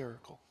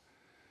hysterical.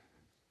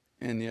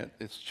 And yet,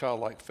 it's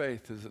childlike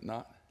faith, is it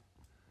not?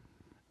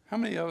 How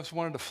many of us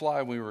wanted to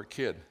fly when we were a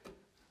kid?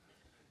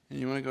 And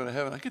you want to go to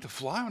heaven? I get to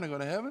fly when I go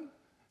to heaven?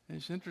 And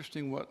it's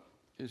interesting what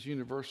is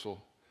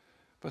universal.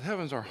 But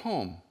heaven's our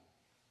home.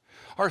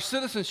 Our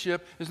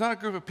citizenship is not a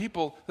group of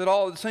people that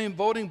all have the same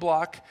voting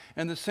bloc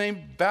and the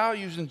same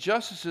values and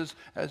justices.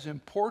 As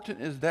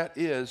important as that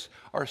is,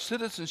 our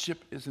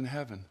citizenship is in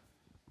heaven.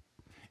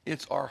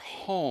 It's our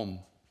home.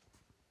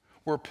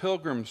 We're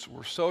pilgrims,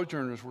 we're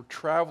sojourners, we're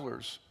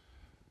travelers.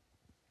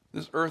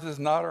 This earth is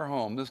not our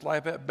home. This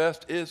life at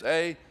best is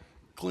a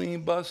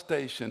clean bus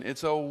station.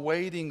 It's a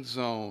waiting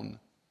zone.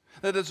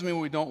 That doesn't mean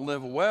we don't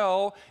live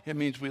well. It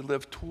means we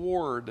live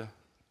toward.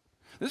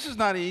 This is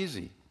not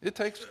easy. It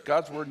takes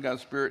God's word and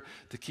God's spirit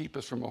to keep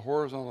us from a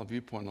horizontal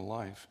viewpoint of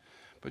life.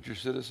 But your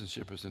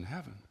citizenship is in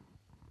heaven,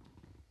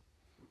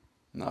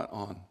 not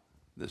on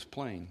this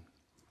plane.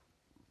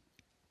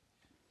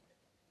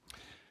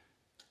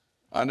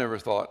 I never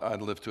thought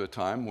I'd live to a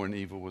time when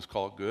evil was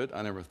called good.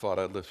 I never thought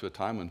I'd live to a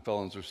time when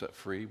felons are set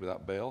free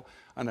without bail.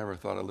 I never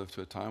thought I'd live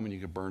to a time when you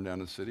could burn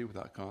down a city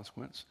without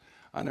consequence.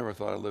 I never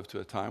thought I'd live to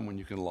a time when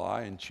you can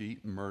lie and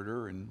cheat and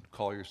murder and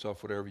call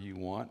yourself whatever you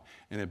want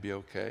and it'd be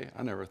okay.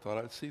 I never thought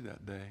I'd see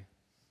that day.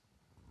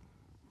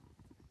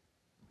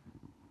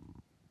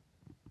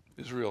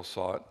 Israel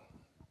saw it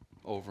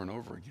over and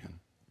over again.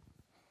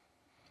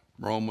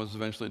 Rome was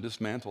eventually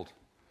dismantled.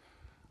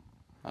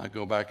 I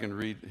go back and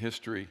read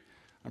history.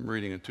 I'm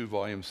reading a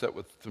 2-volume set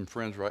with some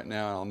friends right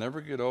now, and I'll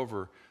never get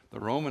over the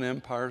Roman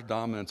Empire's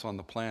dominance on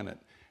the planet.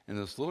 And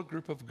this little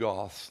group of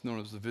Goths, known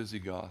as the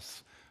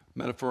Visigoths,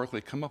 metaphorically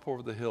come up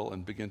over the hill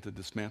and begin to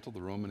dismantle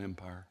the Roman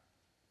Empire.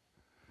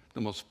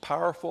 The most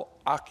powerful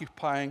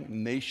occupying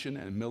nation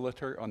and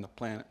military on the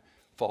planet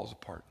falls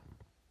apart.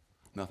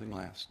 Nothing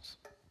lasts.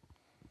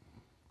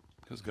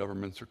 Because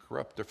governments are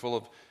corrupt. They're full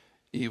of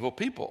evil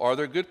people. Are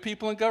there good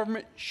people in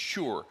government?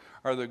 Sure.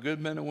 Are there good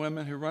men and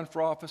women who run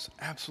for office?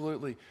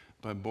 Absolutely.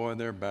 But boy,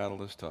 their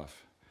battle is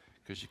tough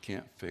because you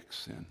can't fix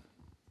sin.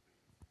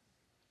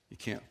 You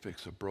can't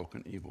fix a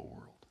broken, evil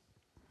world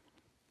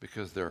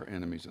because they're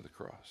enemies of the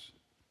cross.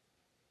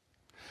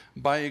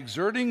 By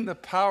exerting the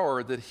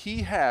power that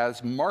he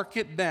has, mark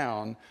it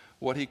down,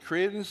 what he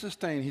created and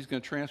sustained, he's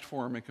going to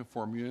transform and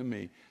conform you and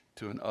me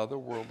to an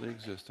otherworldly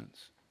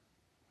existence.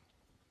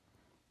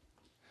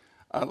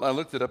 I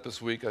looked it up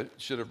this week. I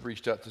should have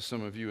reached out to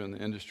some of you in the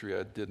industry.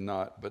 I did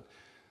not, but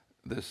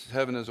this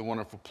Heaven is a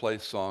Wonderful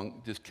Place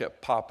song just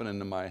kept popping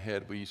into my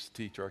head. We used to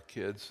teach our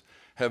kids.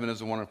 Heaven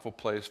is a wonderful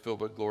place filled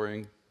with glory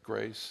and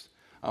grace.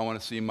 I want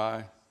to see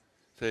my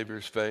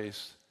Savior's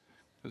face,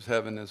 because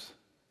heaven is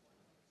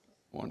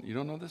one. You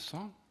don't know this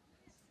song?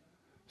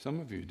 Some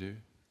of you do.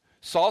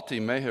 Salty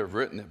may have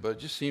written it, but it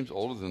just seems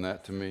older than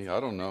that to me. I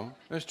don't know.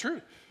 It's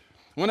true.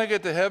 When I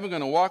get to heaven, I'm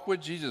going to walk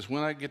with Jesus.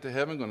 When I get to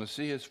heaven, I'm going to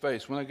see his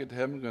face. When I get to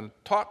heaven, I'm going to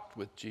talk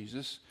with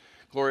Jesus.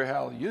 Glory,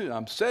 hallelujah.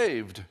 I'm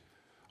saved.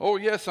 Oh,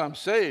 yes, I'm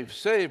saved.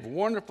 Saved,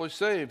 wonderfully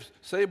saved.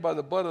 Saved by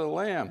the blood of the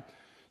Lamb.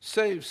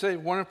 Saved,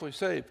 saved, wonderfully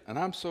saved. And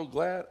I'm so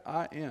glad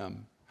I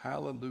am.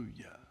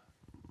 Hallelujah.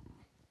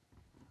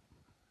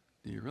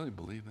 Do you really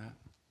believe that?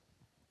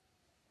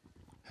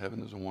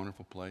 Heaven is a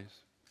wonderful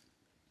place,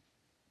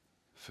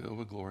 filled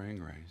with glory and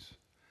grace.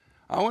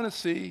 I want to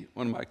see,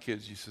 one of my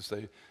kids used to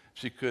say,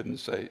 she couldn't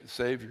say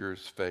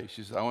Savior's face.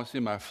 She said, I want to see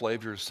my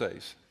Flavor's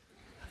face.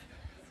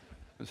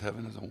 Because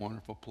heaven is a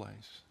wonderful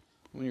place.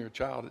 When you're a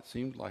child, it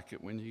seems like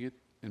it. When you get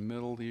in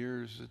middle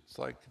years, it's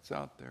like it's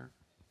out there.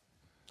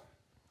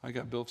 I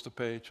got bills to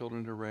pay,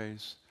 children to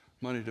raise,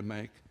 money to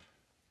make,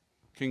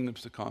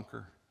 kingdoms to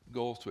conquer,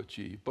 goals to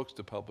achieve, books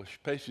to publish,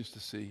 patience to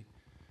see,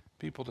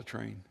 people to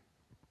train.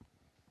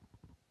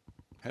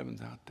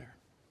 Heaven's out there.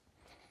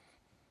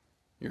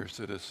 You're a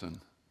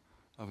citizen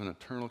of an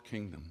eternal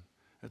kingdom.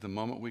 At the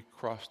moment we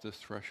cross this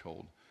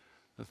threshold,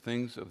 the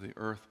things of the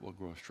earth will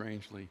grow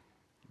strangely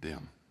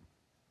dim.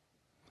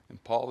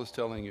 And Paul is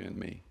telling you and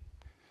me,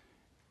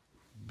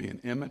 be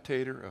an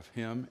imitator of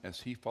him as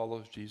he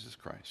follows Jesus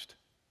Christ.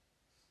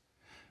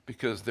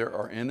 Because there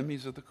are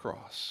enemies of the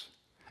cross,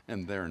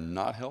 and they're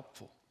not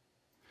helpful.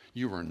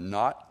 You are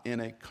not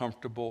in a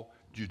comfortable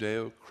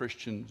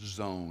Judeo-Christian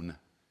zone.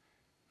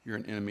 You're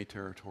in enemy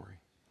territory.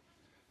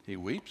 He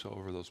weeps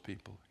over those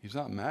people. He's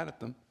not mad at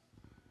them.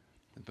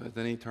 But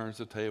then he turns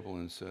the table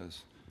and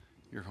says,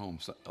 your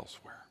home's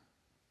elsewhere.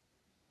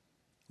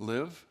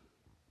 Live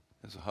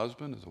as a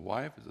husband, as a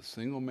wife, as a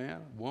single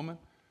man, woman.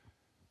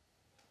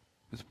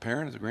 as a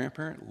parent, as a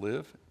grandparent,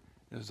 live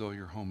as though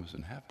your home is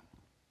in heaven.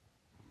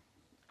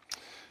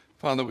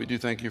 Father, we do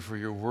thank you for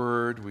your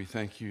word. We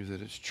thank you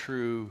that it's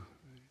true,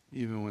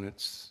 even when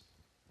it's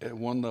at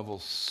one level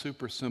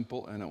super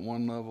simple, and at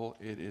one level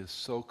it is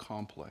so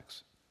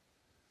complex.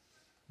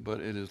 But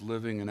it is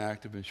living and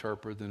active and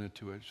sharper than a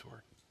two-edged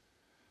sword.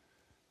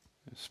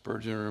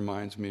 Spurgeon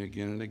reminds me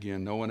again and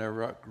again, no one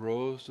ever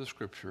outgrows the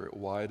Scripture. It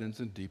widens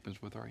and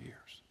deepens with our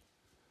years.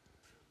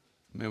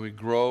 May we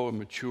grow and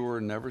mature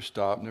and never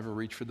stop, never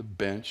reach for the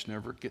bench,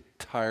 never get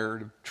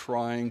tired of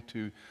trying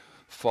to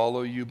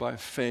follow you by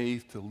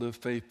faith, to live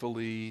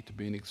faithfully, to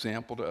be an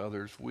example to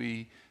others.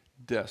 We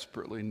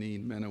desperately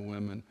need men and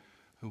women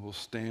who will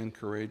stand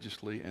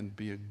courageously and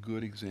be a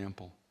good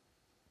example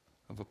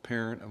of a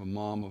parent, of a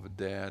mom, of a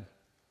dad,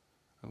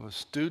 of a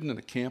student at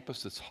a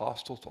campus that's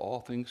hostile to all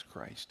things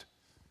Christ.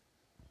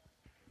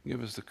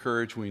 Give us the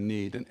courage we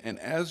need. And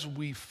as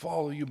we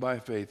follow you by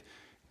faith,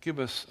 give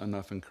us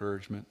enough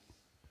encouragement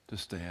to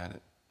stay at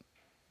it,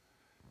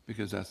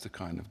 because that's the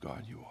kind of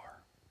God you are.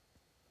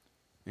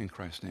 In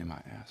Christ's name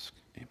I ask,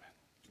 amen.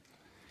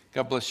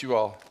 God bless you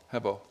all.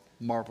 Have a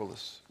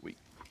marvelous week.